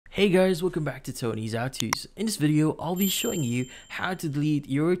Hey guys, welcome back to Tony's How To's. In this video, I'll be showing you how to delete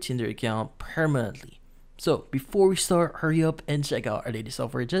your Tinder account permanently. So before we start, hurry up and check out our latest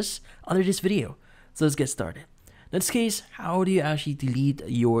software just under this video. So let's get started. In this case, how do you actually delete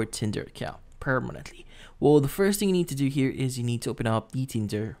your Tinder account permanently? Well, the first thing you need to do here is you need to open up the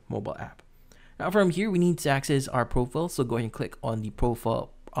Tinder mobile app. Now from here, we need to access our profile. So go ahead and click on the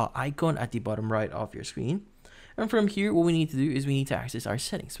profile icon at the bottom right of your screen. And from here, what we need to do is we need to access our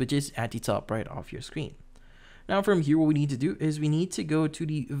settings, which is at the top right of your screen. Now from here, what we need to do is we need to go to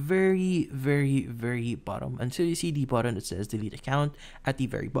the very bottom until you see the button that says delete account at the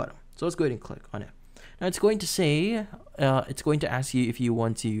very bottom. So let's go ahead and click on it. Now it's going to say, it's going to ask you if you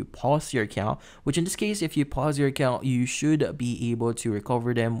want to pause your account, which in this case, if you pause your account, you should be able to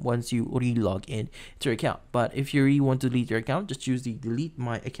recover them once you re-log in to your account. But if you really want to delete your account, just choose the delete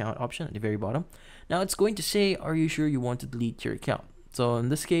my account option at the very bottom. Now it's going to say, are you sure you want to delete your account? So in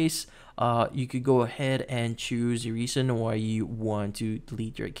this case, you could go ahead and choose the reason why you want to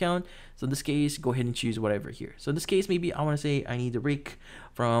delete your account. So in this case, go ahead and choose whatever here. So in this case, maybe I want to say I need a break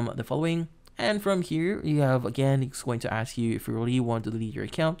from the following. And from here, you have, again, it's going to ask you if you really want to delete your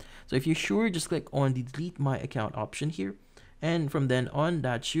account. So if you're sure, just click on the delete my account option here. And from then on,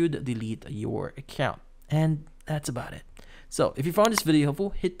 that should delete your account. And that's about it. So if you found this video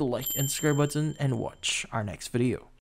helpful, hit the like and subscribe button and watch our next video.